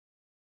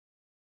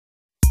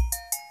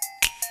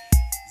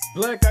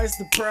Black Ice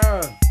the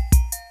Proud.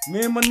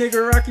 Me and my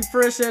nigga Rocky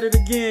Fresh at it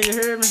again, you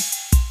hear me?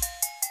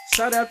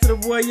 Shout out to the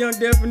boy Young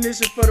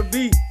Definition for the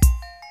beat.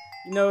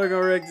 You know we're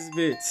gonna wreck this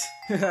bitch.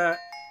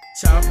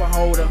 Chopper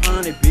hold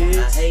 100, bitch.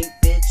 I hate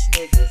bitch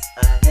niggas.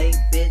 I hate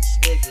bitch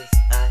niggas.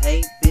 I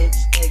hate bitch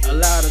niggas. A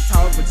lot of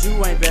talk, but you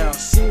ain't bout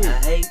shit. I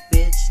hate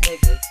bitch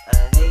niggas. I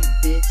hate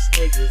bitch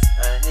niggas.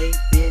 I hate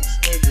bitch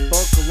niggas.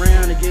 Fuck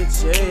around and get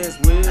your ass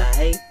whipped. I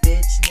hate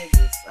bitch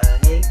niggas. I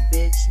hate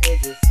bitch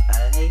niggas. I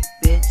hate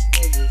bitch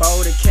niggas.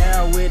 40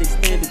 cal with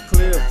extended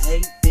clips. I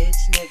hate bitch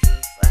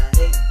niggas. I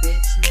hate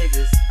bitch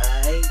niggas. I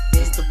hate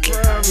bitch It's the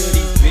niggas. problem.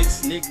 These bitch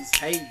niggas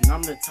hating.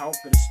 I'm the talk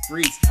of the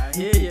streets. I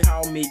hear you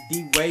call me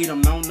D-Wade.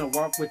 I'm known to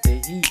walk with the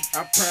heat.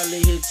 I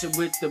probably hit you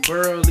with the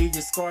burl, lead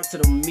your scar to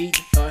the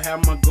meat. Or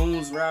have my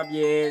goons rob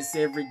your ass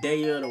every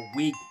day of the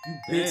week. You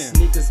bitch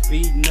niggas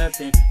be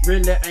nothing.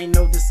 Really ain't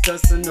no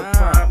discussing the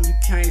problem. You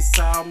can't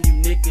solve you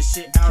niggas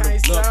shit out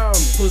of luck.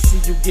 Pussy,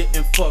 you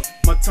getting fucked.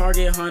 My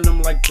target hunt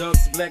them like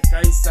ducks. Black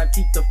Ice, I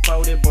keep the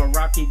 40, but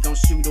Rocky gon'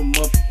 shoot them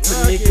up. To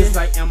niggas,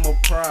 I am a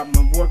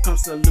problem. War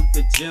comes salute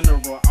the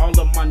general. All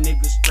of my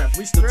niggas strapped.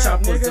 The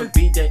choppers will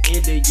be the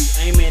end of you.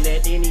 Aiming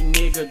at any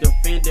nigga,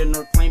 defending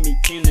or claiming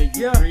kinda.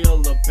 You real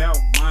about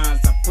mines,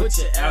 I put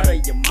you out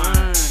of your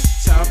mind.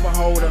 Chopper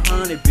hold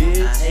 100,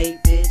 bitch. I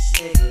hate bitch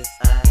niggas.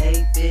 I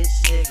hate bitch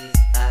niggas.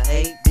 I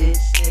hate bitch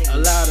niggas. A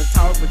lot of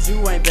talk, but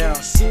you ain't bout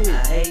shit.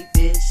 I hate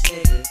bitch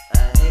niggas. I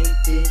hate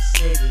bitch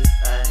niggas.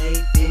 I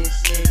hate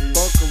bitch niggas.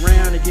 Fuck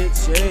around and get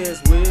your ass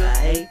whipped. I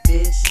hate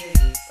bitch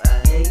niggas. I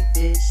hate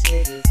bitch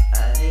niggas. I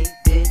hate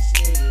bitch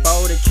niggas.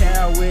 40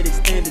 cal with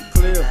extended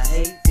clips. I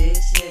hate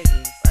bitch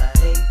niggas. I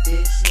hate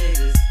bitch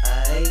niggas. I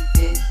hate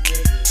bitch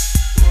niggas.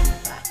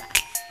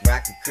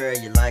 Rock a curl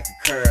you like a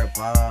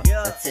curveball.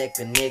 I take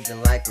a nigga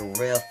like a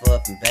ref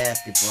up in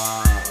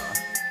basketball.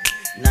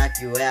 Knock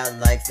you out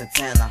like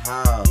Santana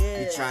Hall.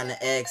 You tryna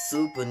act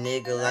super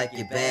nigga like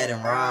you bad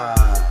and raw.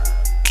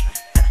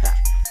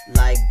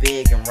 Like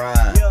Big and Raw.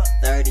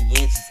 30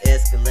 inches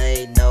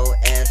Escalade, no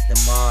Aston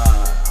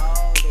Martin.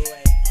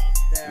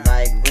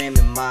 Like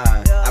Remy Ma.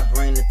 I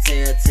bring the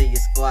terror to your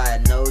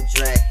squad, no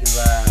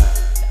Dracula.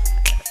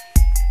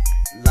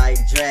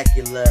 Like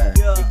Dracula.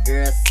 Your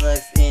girl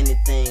sucks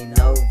anything,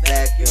 no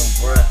vacuum,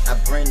 bruh. I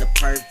bring the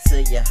perk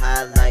to your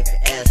high like an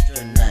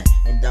astronaut.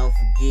 And don't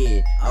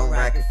forget, I'm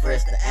rockin'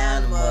 fresh the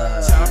animal.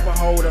 Chopper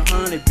hold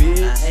 100,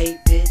 bitch. I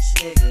hate bitch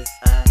niggas.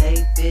 I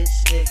hate bitch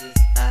niggas.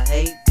 I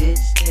hate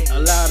bitch niggas. A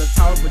lot of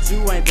talk, but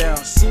you ain't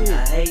bout shit.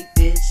 I hate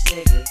bitch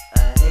niggas. I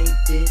hate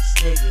bitch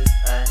niggas.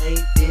 I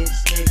hate bitch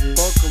niggas.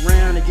 Fuck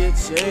around and get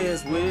your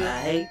ass whipped. I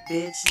hate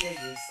bitch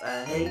niggas.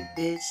 I hate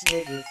bitch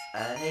niggas.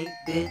 I hate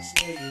bitch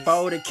niggas.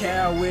 40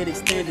 cal with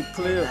extended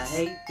clips. I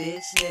hate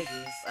bitch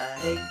niggas. I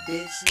hate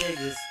bitch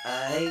niggas. I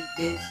hate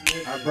bitch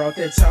niggas. I brought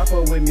that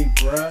chopper with me,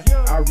 bruh.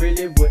 I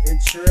really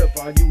wouldn't trip.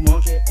 All you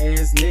monkey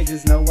ass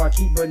niggas know I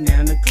keep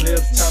banana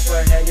clips.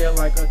 Chopper had you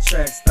like a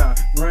track star,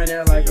 run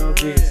it like a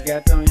bitch.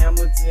 Got them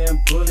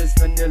Hamilton bullets,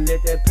 finna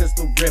let that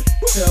pistol rip.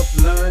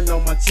 Teflon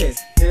on my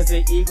chest, there's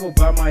an eagle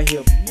by my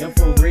hip.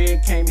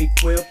 Infrared came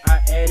equipped, I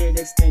added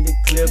extended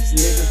clips.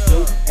 Niggas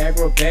do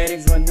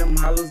acrobatics when them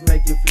hollows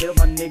make you flip.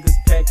 My niggas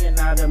packing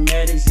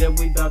automatics, yeah,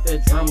 we bout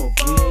that drama,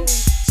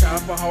 bitch.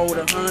 Chopper hold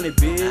 100,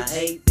 bitch. I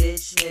hate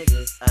bitch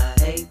niggas. I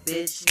hate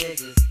bitch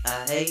niggas.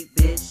 I hate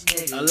bitch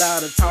niggas. A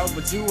lot of talk,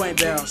 but you ain't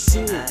bout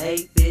shit. I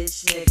hate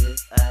bitch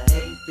niggas. I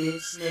hate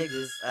bitch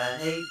niggas. I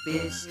hate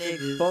bitch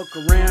niggas. Fuck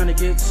around and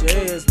get your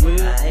ass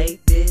whipped. I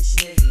hate bitch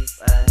niggas.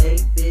 I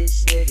hate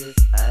bitch niggas.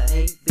 I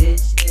hate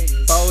bitch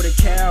niggas. 40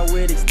 cal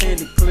with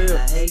extended clips. I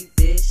hate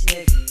bitch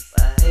niggas. I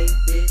hate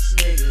bitch